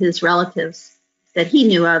list of his relatives that he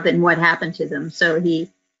knew of and what happened to them. So the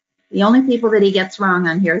only people that he gets wrong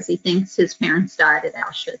on here is he thinks his parents died at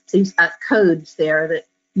Auschwitz. He's got codes there that,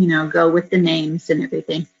 go with the names and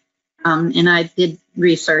everything. And I did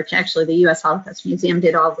research. Actually, the U.S. Holocaust Museum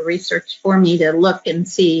did all the research for me to look and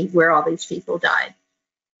see where all these people died.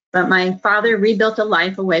 But my father rebuilt a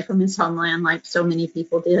life away from his homeland like so many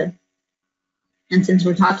people did. And since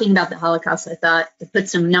we're talking about the Holocaust, I thought to put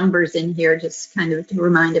some numbers in here just kind of to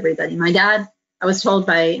remind everybody. My dad, I was told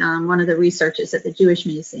by one of the researchers at the Jewish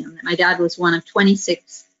Museum that my dad was one of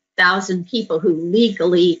 26,000 people who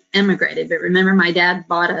legally emigrated. But remember, my dad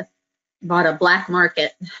bought a black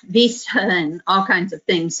market visa and all kinds of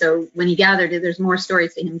things. So when he gathered it, there's more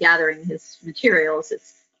stories to him gathering his materials.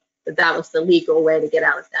 but that was the legal way to get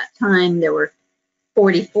out at that time. There were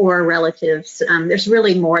 44 relatives. There's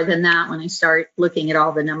really more than that when I start looking at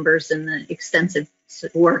all the numbers and the extensive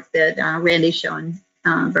work that Randy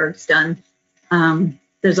Schoenberg's done.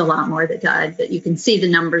 There's a lot more that died, but you can see the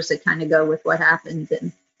numbers that kind of go with what happened.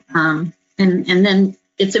 And then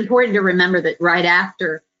it's important to remember that right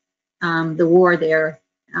after the war there,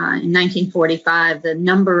 in 1945, the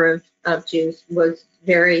number of Jews was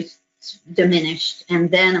very diminished. And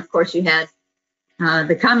then, of course, you had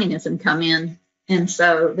the communism come in. And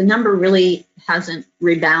so the number really hasn't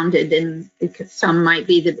rebounded, and because some might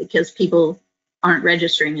be that because people aren't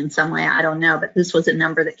registering in some way, I don't know, but this was a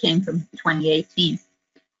number that came from 2018.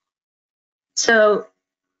 So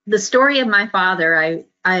the story of my father,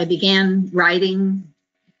 I began writing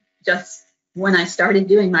just when I started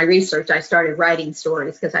doing my research. I started writing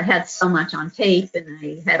stories because I had so much on tape and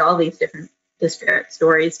I had all these different disparate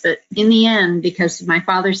stories. But in the end, because my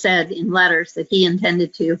father said in letters that he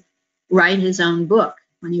intended to write his own book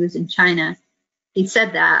when he was in China, he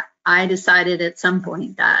said that, I decided at some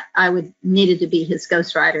point that I needed to be his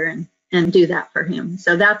ghostwriter and do that for him.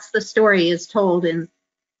 So that's the story is told in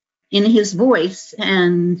his voice,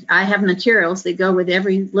 and I have materials that go with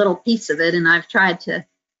every little piece of it, and I've tried to,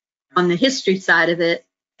 on the history side of it,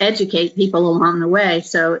 educate people along the way.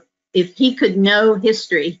 So if he could know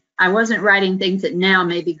history, I wasn't writing things that now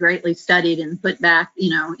may be greatly studied and put back,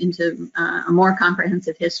 into a more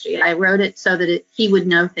comprehensive history. I wrote it so that he would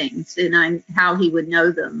know things and how he would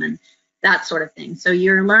know them and that sort of thing. So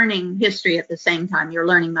you're learning history at the same time you're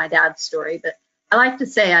learning my dad's story. But I like to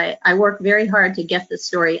say I work very hard to get the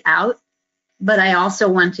story out, but I also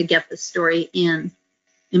want to get the story in.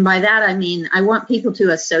 And by that, I mean, I want people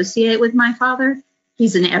to associate with my father.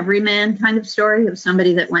 He's an everyman kind of story of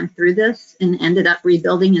somebody that went through this and ended up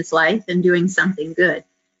rebuilding his life and doing something good.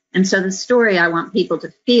 And so the story, I want people to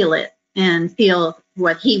feel it and feel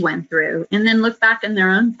what he went through and then look back in their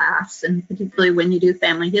own past. And particularly when you do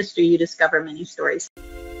family history, you discover many stories.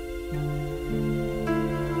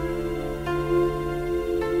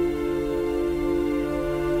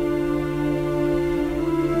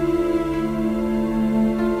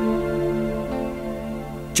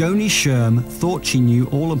 Joanie Schirm thought she knew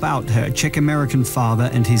all about her Czech-American father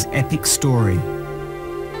and his epic story.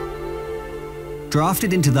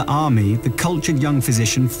 Drafted into the army, the cultured young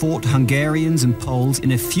physician fought Hungarians and Poles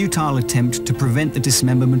in a futile attempt to prevent the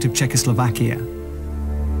dismemberment of Czechoslovakia.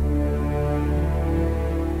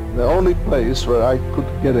 The only place where I could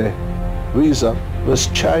get a visa was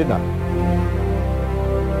China.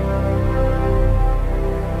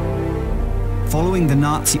 Following the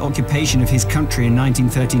Nazi occupation of his country in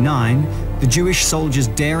 1939, the Jewish soldier's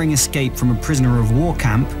daring escape from a prisoner of war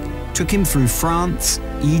camp took him through France,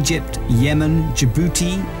 Egypt, Yemen,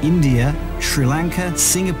 Djibouti, India, Sri Lanka,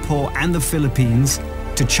 Singapore, and the Philippines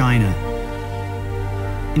to China.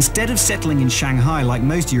 Instead of settling in Shanghai like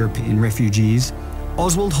most European refugees,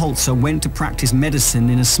 Oswald Holzer went to practice medicine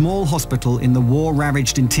in a small hospital in the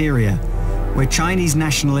war-ravaged interior, where Chinese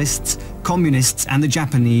nationalists, communists, and the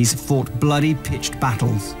Japanese fought bloody, pitched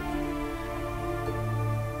battles.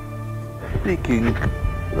 Peking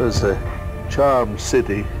was a charmed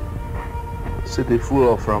city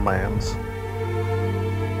full of romance.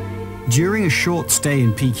 During a short stay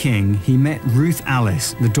in Peking, he met Ruth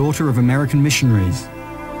Alice, the daughter of American missionaries.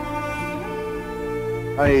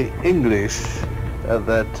 My English at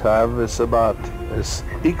that time was about as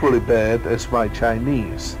equally bad as my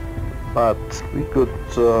Chinese, but we could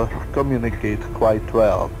communicate quite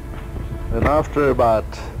well. And after about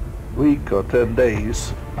a week or 10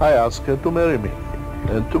 days, I asked her to marry me.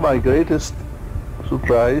 And to my greatest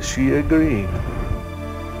surprise, she agreed.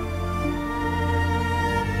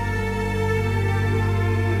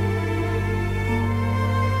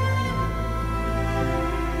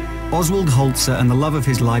 Oswald Holzer and the love of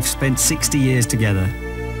his life spent 60 years together.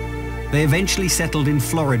 They eventually settled in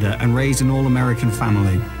Florida and raised an all-American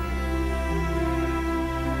family.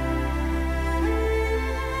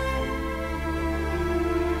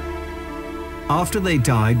 After they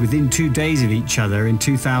died within 2 days of each other in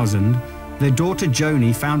 2000, their daughter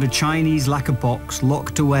Joanie found a Chinese lacquer box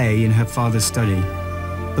locked away in her father's study.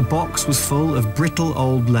 The box was full of brittle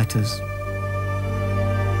old letters.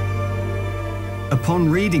 Upon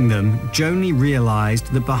reading them, Joanie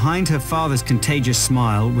realized that behind her father's contagious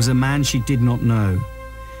smile was a man she did not know,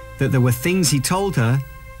 that there were things he told her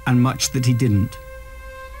and much that he didn't.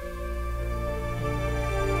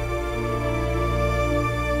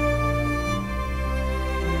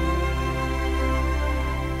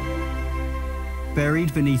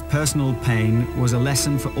 Buried beneath personal pain was a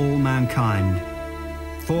lesson for all mankind.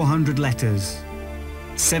 400 letters,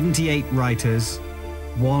 78 writers,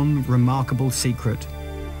 one remarkable secret.